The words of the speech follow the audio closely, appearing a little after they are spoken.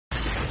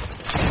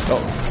Oh.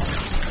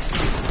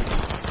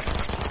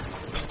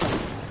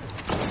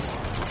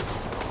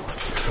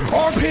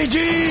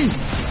 RPG!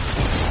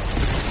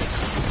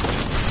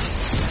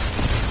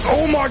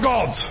 Oh my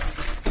god!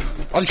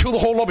 I'd kill the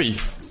whole lobby.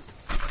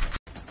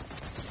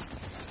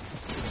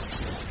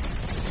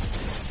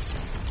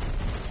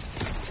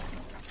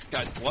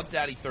 Guys, Blood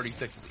Daddy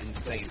 36 is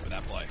insane for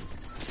that play.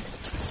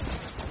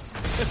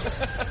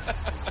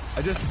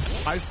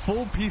 I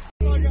full piece.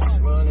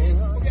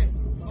 Okay,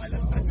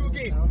 let's do a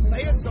game.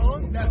 Say a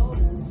song that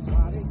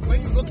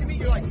when you look at me,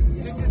 you're like,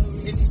 this is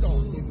his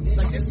song.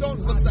 Like, this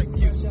song looks like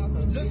you.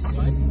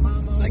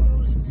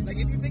 Like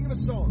if you think of a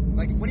song,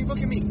 like when you look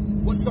at me,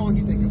 what song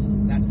do you think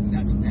of? That's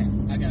that.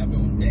 I gotta go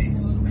with Dave.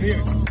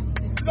 Here.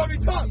 It's gonna be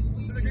tough.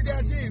 This is a good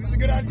ass game. This is a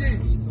good ass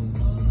game.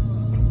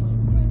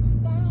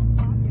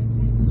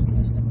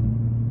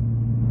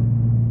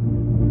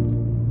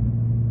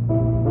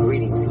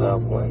 Greetings,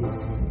 loved ones.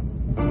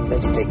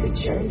 Let's take a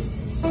journey.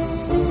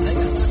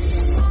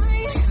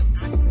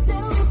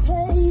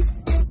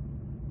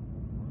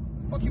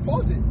 Fuck you,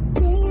 pause it.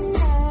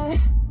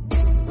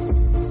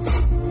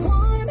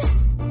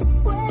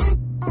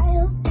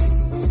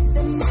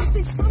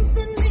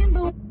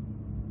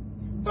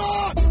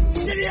 Fuck!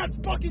 Kitty ass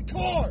fucking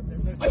car!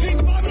 I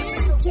hate 5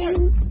 minutes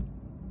twice!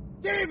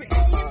 Damn it!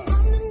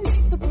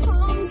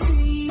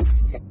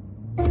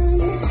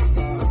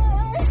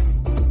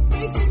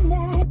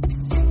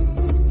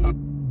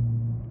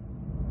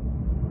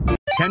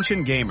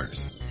 Attention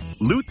gamers.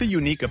 Loot the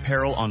unique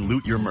apparel on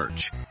Loot Your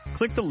Merch.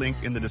 Click the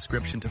link in the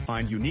description to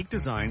find unique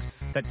designs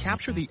that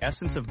capture the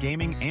essence of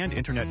gaming and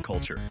internet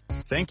culture.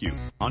 Thank you.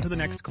 On to the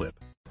next clip.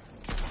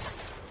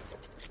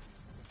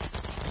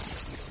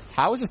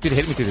 How is this dude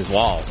hitting me through this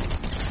wall?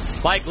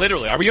 Like,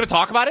 literally, are we gonna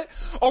talk about it?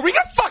 Are we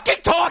gonna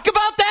fucking talk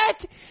about that?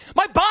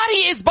 My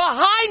body is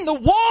behind the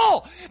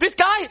wall! This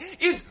guy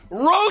is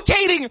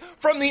rotating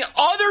from the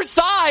other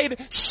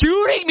side,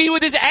 shooting me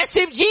with his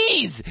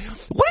SMGs!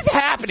 What is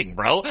happening,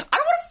 bro? I don't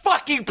wanna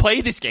fucking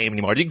play this game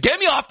anymore. Dude, get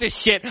me off this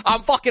shit.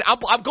 I'm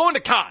going to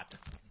COD.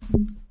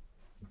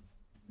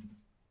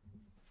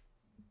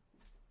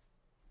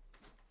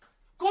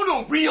 Going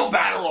to a real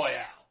battle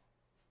royale.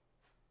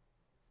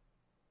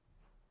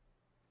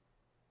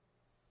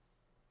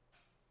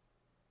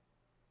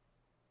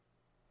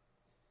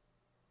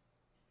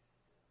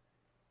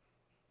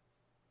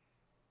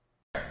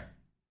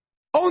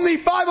 Only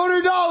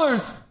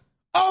 $500!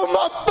 Oh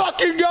my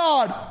fucking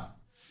god!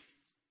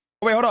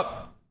 Oh, wait, hold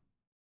up.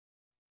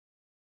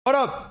 Hold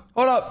up,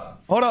 hold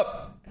up, hold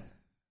up.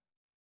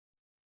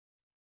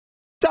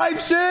 Type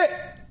shit!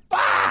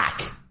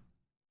 Fuck!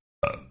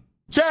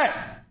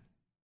 Chat!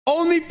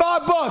 Only $5.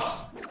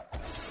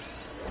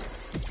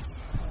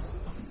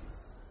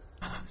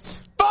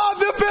 Bob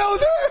the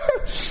Builder!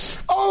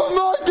 Oh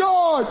my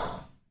god!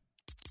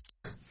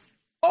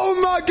 Oh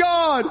my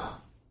god!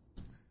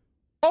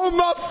 Oh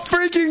my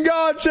freaking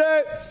god,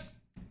 chat!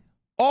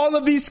 All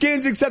of these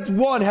skins except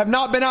one have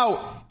not been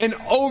out in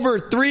over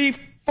 3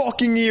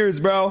 fucking years,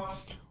 bro.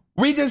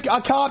 We just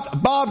got copped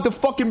Bob the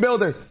fucking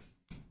Builder.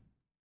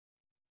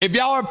 If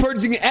y'all are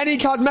purchasing any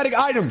cosmetic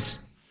items,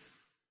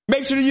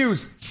 make sure to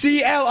use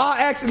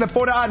CLIX in the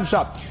Fortnite item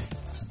shop.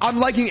 I'm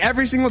liking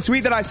every single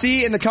tweet that I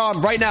see in the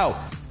com right now.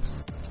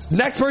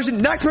 Next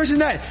person that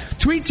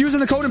tweets using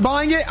the code and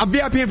buying it, I'm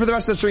VIPing for the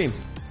rest of the stream.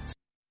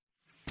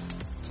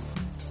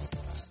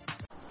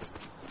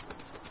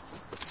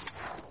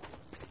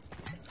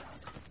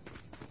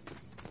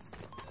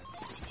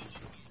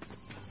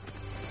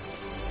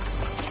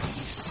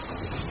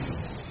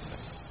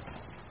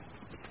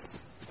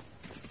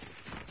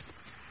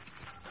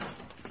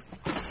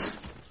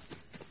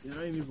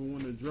 I ain't even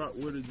want to drop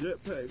where the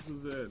jetpacks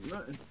was at.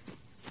 Nothing.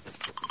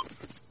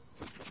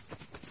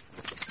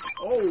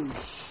 Oh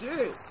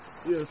shit!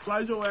 Yeah,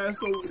 slide your ass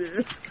over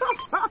there.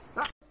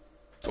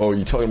 Oh,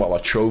 you're talking about my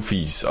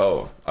trophies.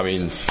 Oh, I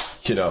mean,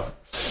 you know.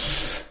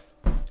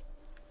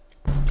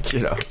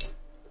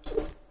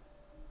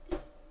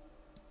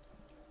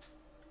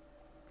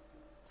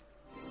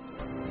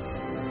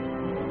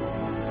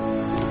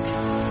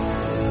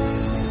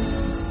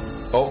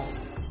 Oh.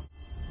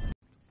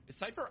 Is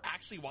Cypher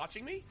actually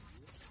watching me?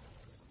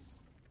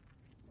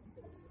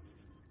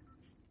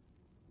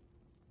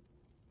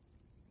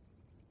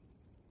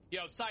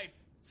 Yo,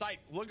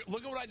 Cypher,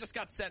 look at what I just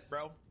got sent,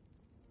 bro.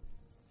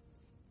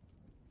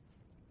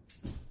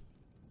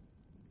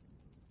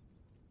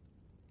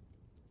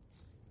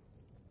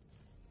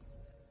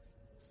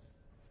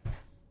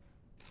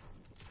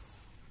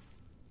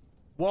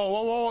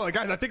 Whoa,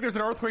 guys, I think there's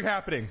an earthquake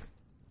happening.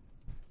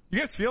 You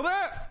guys feel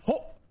that?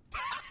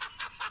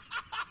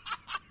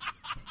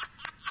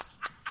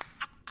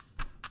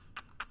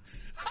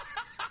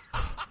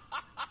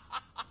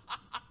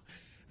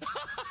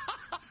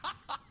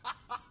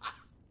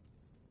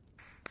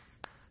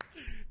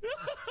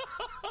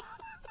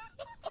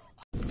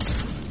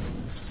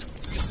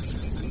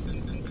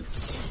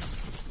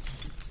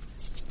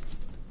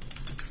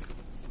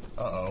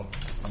 Uh-oh,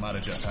 I'm out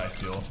of jetpack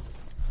fuel.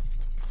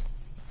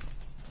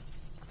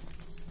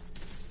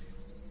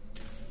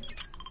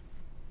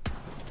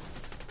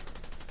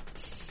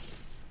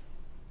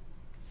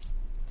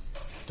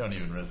 Don't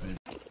even res me.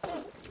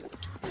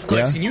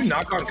 Clix, can you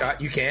knock on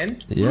God? You can?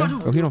 Yeah.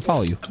 Oh, he don't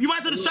follow you. You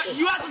have to distract.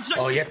 You have to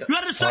distract. Oh, you have to. You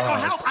have to distract or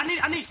help.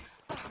 I need.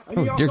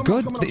 Oh, you're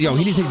good? Yo,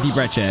 he needs to take a deep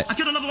breath, chat. I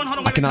killed another one. Hold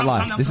on. I cannot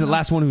lie. This is the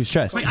last one who's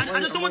stressed. Wait, I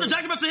just don't want the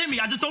dragon to hit me.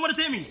 I just don't want it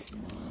to hit me.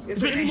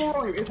 Is there any more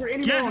on you? Is there any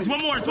more Yes, on it's you?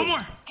 one more. It's one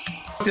more.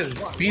 Does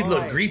his speed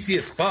look greasy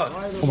as fuck?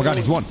 Oh my god,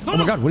 he's won. Oh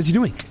my god, what is he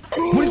doing?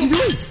 What is he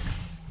doing?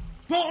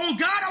 Bro, oh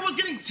God, I was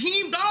getting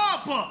teamed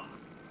up. Oh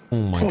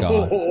my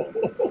god.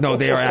 No,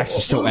 they are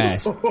actually so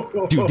ass.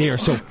 Dude, they are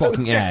so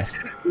fucking ass.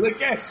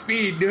 Look at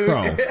speed, dude.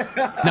 Bro.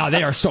 No,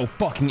 they are so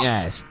fucking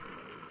ass.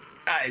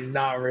 That is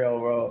not real,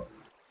 bro.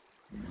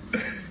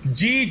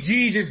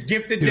 GG just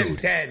gifted them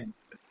 10.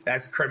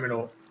 That's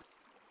criminal.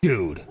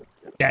 Dude,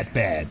 that's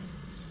bad.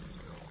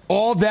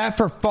 All that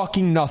for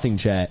fucking nothing,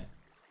 chat.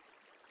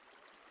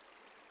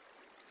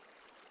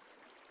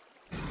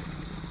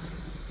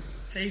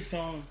 Safe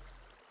zone.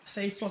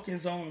 Safe fucking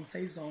zone.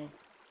 Safe zone.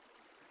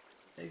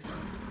 Safe zone.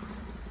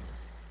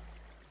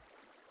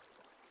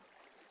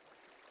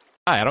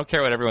 Hi, I don't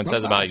care what everyone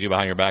says about you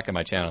behind your back on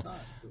my channel.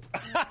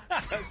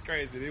 That's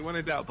crazy. When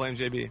in doubt, blame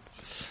JB.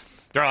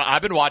 Bro,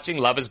 I've been watching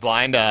Love is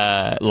Blind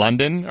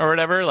London or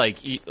whatever.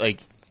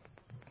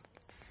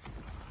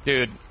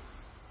 Dude,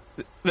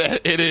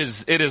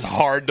 it is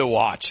hard to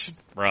watch,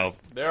 bro.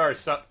 There are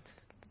some.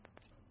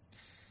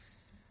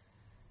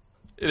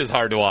 It is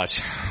hard to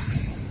watch,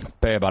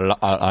 babe.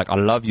 I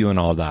love you and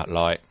all that.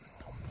 Like,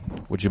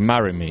 would you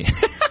marry me,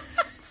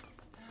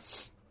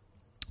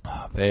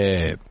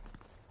 babe?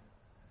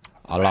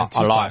 I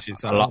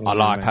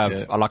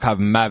like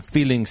having mad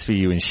feelings for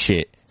you and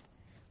shit.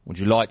 Would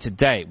you like to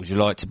date? Would you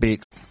like to be?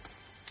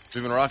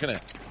 We've been rocking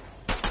it.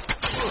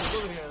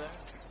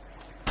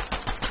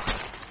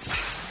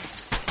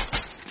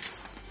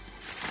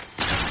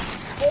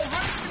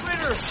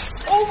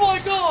 Oh my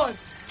god!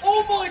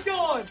 Oh my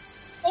god!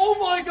 Oh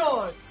my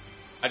god!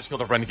 I just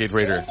killed a Renegade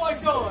Raider. Oh my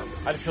god!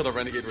 I just killed a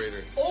Renegade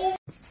Raider. Oh.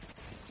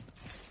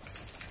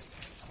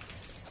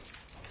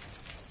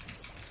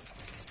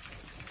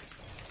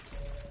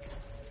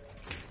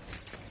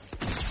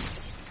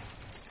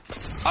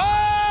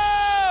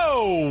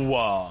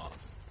 Oh!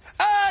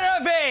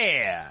 Out of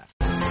here!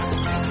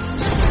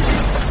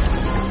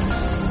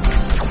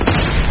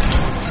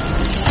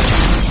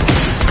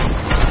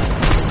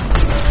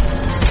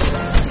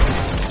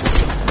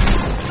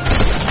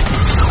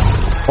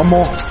 One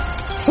more!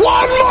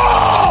 One more!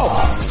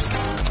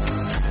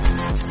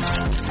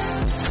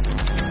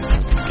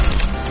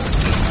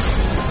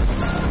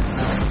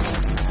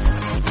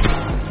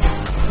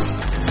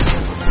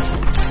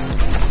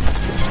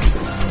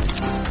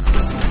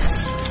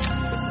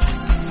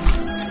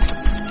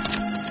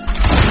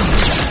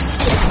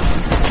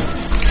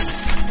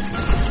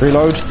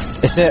 Reload.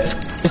 It's it.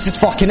 This is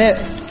fucking it.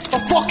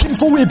 The fucking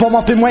 40 bomb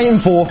I've been waiting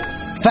for.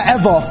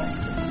 Forever.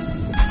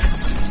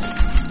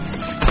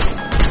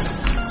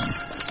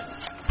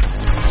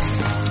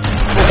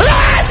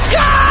 Let's go!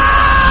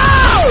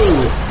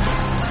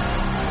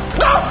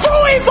 The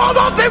 40 bomb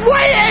I've been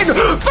waiting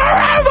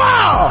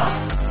forever!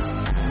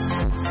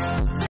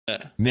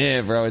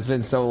 Man, bro, it's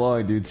been so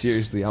long, dude.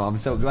 Seriously, I'm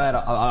so glad.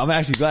 I'm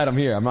actually glad I'm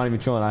here. I'm not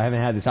even trolling. I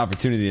haven't had this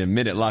opportunity in a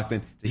minute,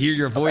 Lachlan, to hear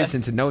your voice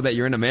and to know that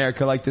you're in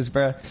America like this,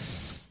 bro.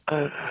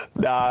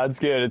 Nah, it's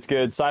good. It's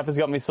good. Cypher's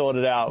got me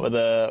sorted out with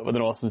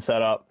an awesome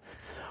setup.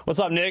 What's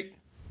up, Nick?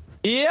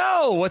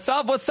 Yo, what's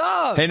up? What's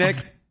up? Hey, Nick.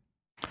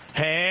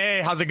 Hey,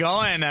 how's it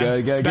going?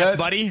 Good. Best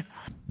buddy.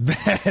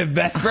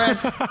 Best friend.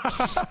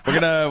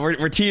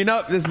 We're teeing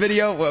up this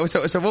video.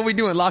 So what are we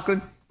doing,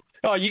 Lachlan?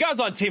 Oh, you guys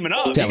aren't teaming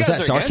up. Yeah, you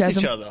guys are sarcasm? against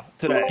each other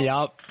today.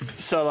 Yep.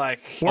 So like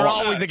we're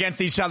always against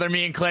each other,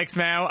 me and Clix,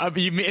 man.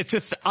 It's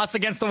just us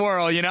against the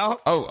world, you know?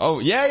 Oh,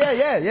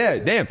 yeah.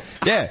 Damn.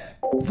 Yeah.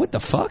 What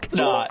the fuck?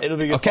 Nah, it'll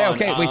be good.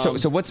 Okay. Wait,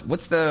 so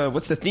what's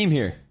the theme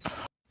here?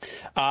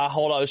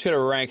 Hold on, I'm just gonna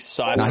rank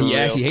Cypher. Nah, he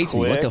actually hates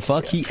me. What the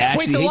fuck? He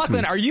actually hates me. Wait, so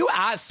Lachlan, are you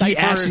at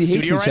Cypher's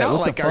studio right now?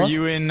 Like, are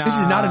you in? This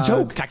is not a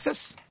joke.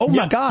 Texas? Oh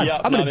my god,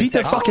 I'm gonna beat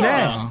their fucking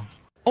ass.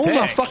 Oh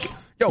my fucking.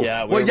 Yo,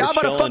 yeah, well, y'all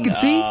about to fucking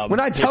see when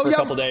I tell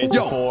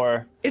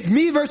y'all, it's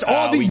me versus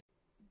all these.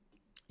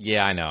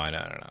 Yeah, I know.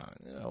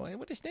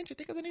 What does Ninja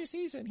think of the new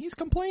season? He's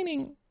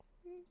complaining.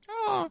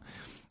 Oh,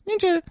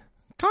 Ninja,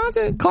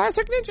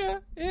 classic Ninja.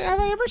 Have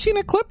I ever seen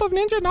a clip of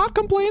Ninja not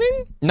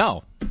complaining?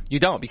 No, you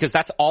don't, because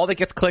that's all that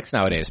gets clicks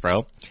nowadays,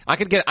 bro. I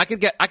could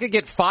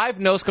get 5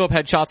 no-scope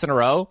headshots in a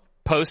row,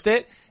 post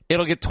it,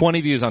 it'll get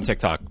 20 views on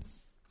TikTok.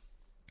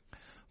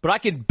 But I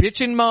could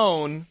bitch and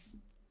moan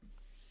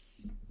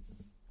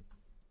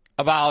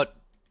about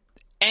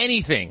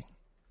anything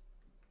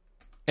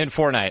in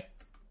FORTNITE,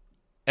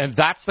 and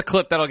that's the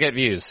clip that'll get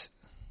views.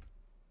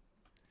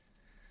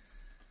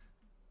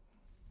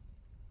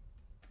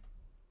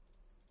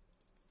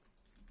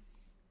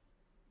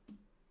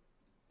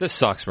 This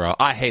sucks, bro.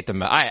 I hate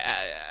them.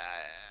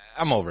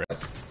 I'm over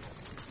it.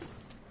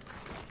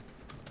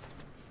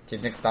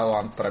 Кентик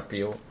талант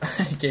пропил.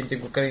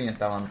 Кентик в Украине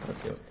талант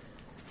пропил.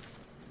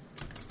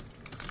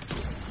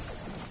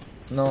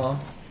 Ну,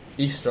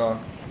 и что?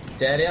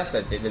 Тебя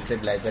рясать или ты,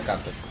 блядь,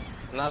 закатываешь?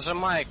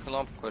 Нажимай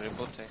кнопку,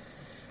 ребутай.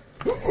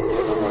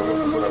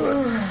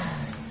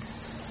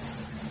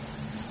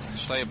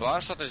 Что,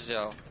 еблан что-то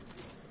сделал?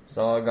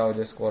 Залагал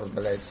Discord,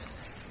 блять.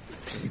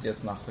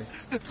 Пиздец нахуй.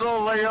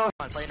 Play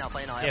now.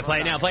 Yeah,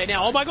 play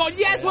now. Oh my god,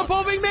 yes, we're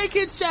popping make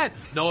kids, chat.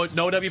 No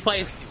W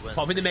plays.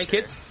 Popping the make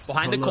kids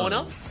behind the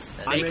corner.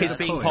 Make kids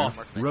being popped.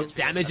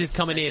 Damage is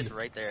coming in.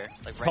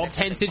 Top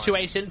 10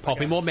 situation.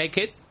 Popping more make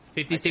kits.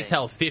 56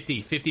 health.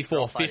 50,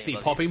 54, 50.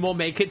 Popping more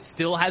make kits.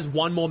 Still has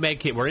one more make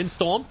kit. We're in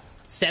storm.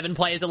 7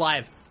 players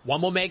alive. One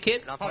more make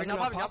kit. He's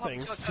not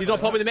popping. He's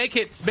not popping the make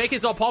kit. Make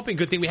kit's not popping.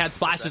 Good thing we had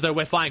splashes though.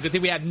 We're fine. Good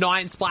thing we had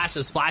 9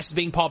 splashes. Splashes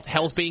being popped.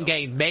 Health being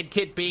gained. Med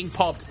kit being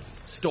popped.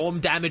 Storm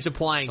damage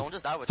applying.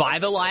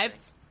 5 alive.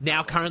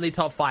 Now currently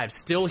top 5.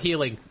 Still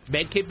healing.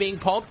 Med kit being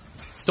popped.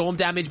 Storm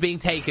damage being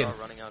taken.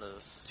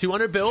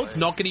 200 builds.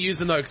 Not going to use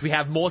them though because we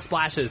have more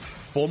splashes.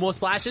 4 more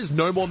splashes.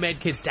 No more med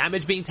kits.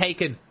 Damage being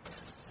taken.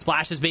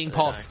 Splashes being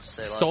popped.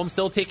 Storm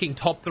still ticking.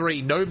 Top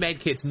 3. No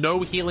med kits.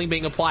 No healing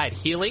being applied.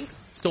 Healing.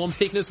 Storm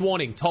sickness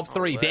warning. Top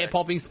 3. They're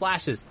popping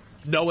splashes.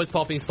 Noah's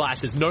popping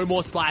splashes. No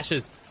more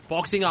splashes.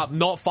 Boxing up.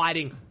 Not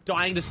fighting.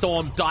 Dying to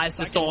storm. Dies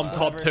to storm.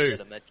 Top 2.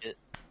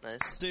 Nice.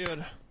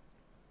 Dude.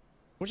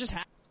 What just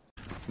happened?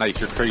 Nice,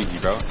 you're crazy,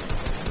 bro.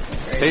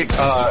 Take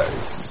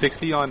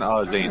 60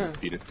 on Zane,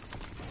 Peter.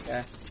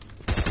 Yeah.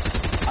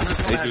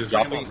 Age is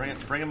dropping.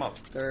 Bring him up.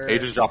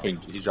 Age is dropping.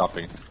 He's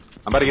dropping.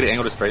 I'm about to get an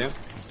angle to spray him.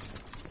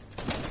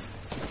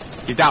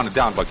 He's down,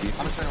 Bucky.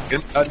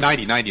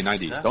 90.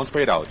 Yeah. Don't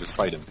spray it out, just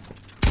fight him.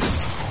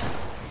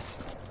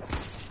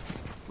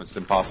 It's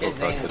impossible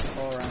for us to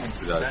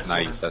do that.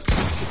 Nice, that's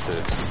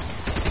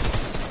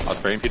I'll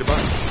spray him, Peter Buck.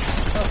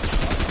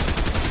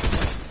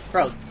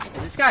 Bro,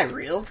 is this guy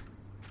real?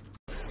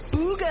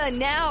 Booga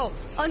now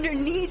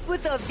underneath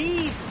with a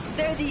V.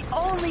 They're the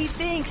only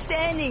thing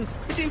standing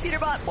between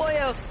Peterbot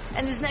Poyo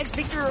and this next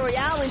victory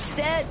royale.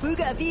 Instead,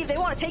 Booga and Vive, they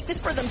want to take this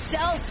for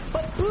themselves,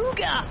 but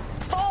Booga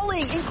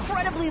falling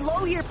incredibly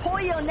low here.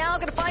 Poyo now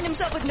going to find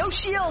himself with no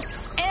shield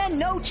and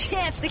no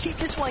chance to keep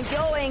this one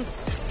going.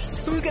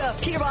 Booga,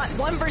 Peterbot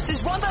 1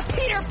 versus 1, but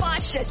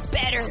Peterbot's just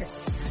better.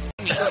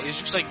 It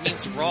just like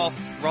means raw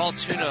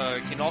tuna.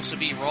 It can also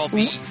be raw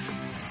beef.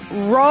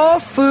 Raw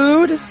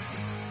food,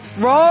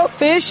 raw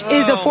fish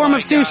is a form of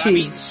sushi. I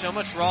mean, so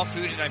much raw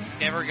food, and I've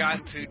never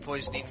gotten food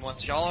poisoning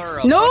once. Y'all are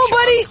a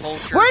nobody.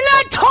 We're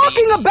not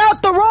talking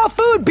about the raw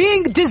food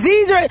being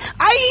disease. Or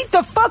I eat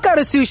the fuck out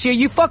of sushi. Are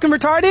you fucking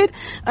retarded?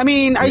 I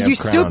mean, are you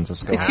stupid?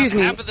 Excuse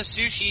me. Half of the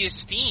sushi is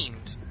steamed.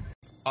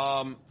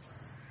 Can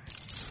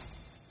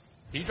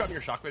you drop me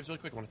your shockwaves really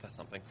quick? I want to test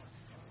something.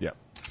 Yep.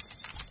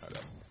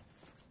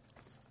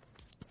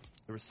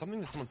 There was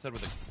something that someone said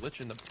with a glitch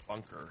in the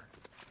bunker.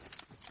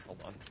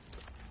 Hold on.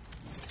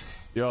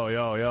 Yo.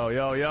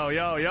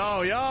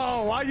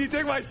 Why'd you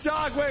take my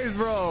shockwaves,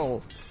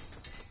 bro?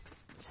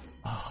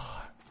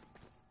 Oh,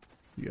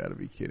 you gotta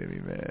be kidding me,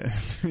 man.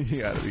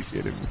 You gotta be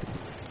kidding me.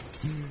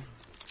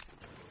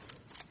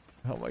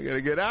 How am I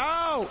gonna get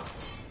out?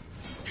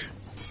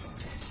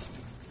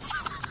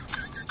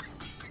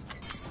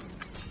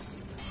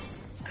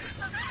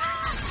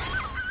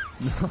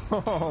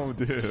 No,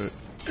 dude.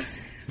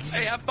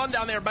 Hey, have fun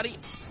down there, buddy.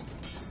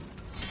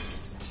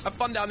 Have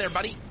fun down there,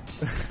 buddy.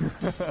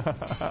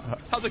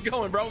 How's it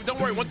going, bro? Don't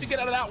worry. Once you get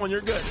out of that one,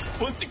 you're good.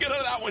 Once you get out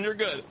of that one, you're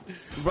good.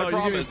 Bro,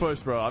 you give me a push,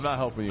 bro. I'm not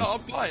helping you. No,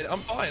 I'm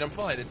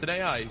fine. It's an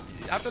AI.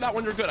 After that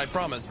one, you're good. I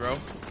promise, bro.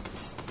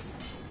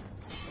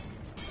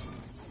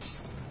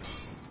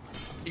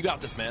 You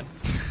got this, man.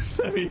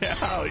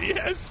 Yeah,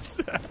 yes.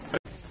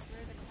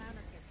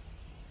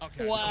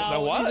 Okay.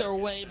 Wow, these are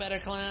way better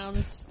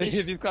clowns.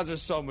 These clowns are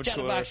so much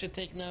cooler. Chatterbox should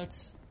take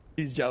notes.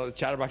 He's jealous.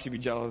 Chatterbox should be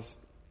jealous.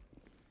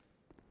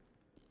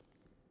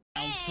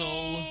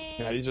 Council.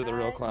 Yeah, these are the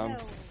real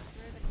clowns.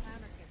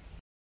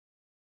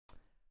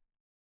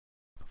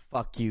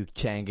 Fuck you,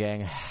 Chang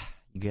Gang.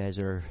 You guys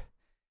are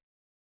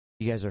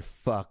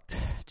fucked.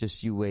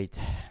 Just you wait.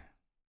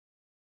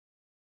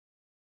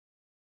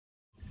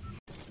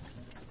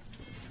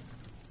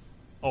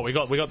 Oh, we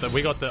got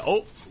the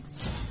oh.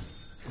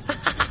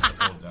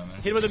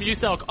 Hit him with a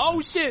Muselk. Oh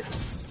shit!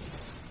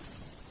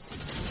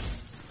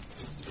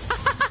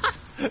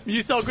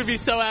 Muselk would be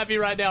so happy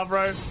right now,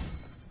 bro.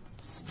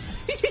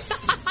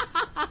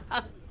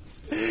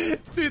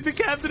 Dude, the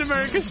Captain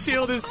America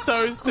shield is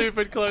so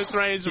stupid close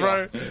range,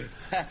 bro.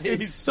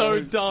 It's so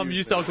dumb.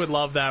 Muselk would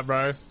love that,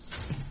 bro.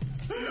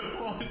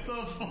 What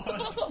the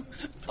fuck?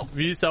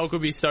 Muselk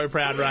would be so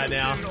proud right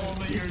now. Dude,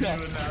 only you're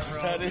doing that,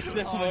 bro. That is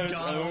the most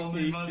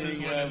only Buzz is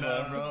winning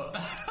that, bro.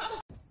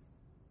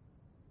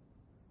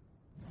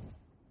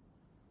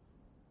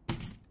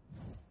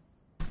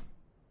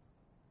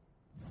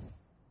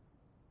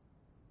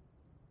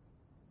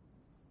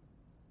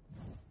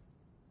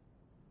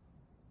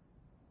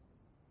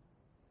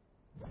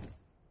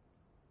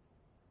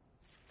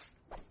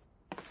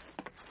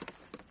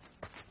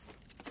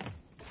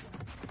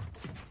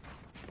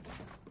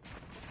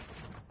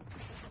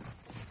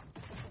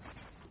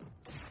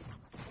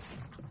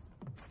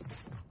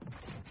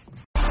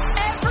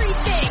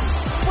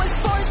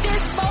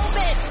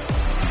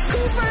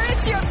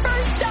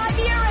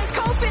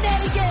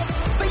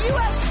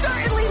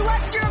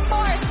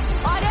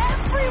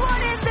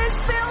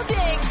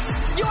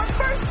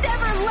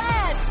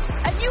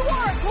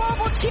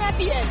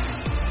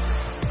 champion.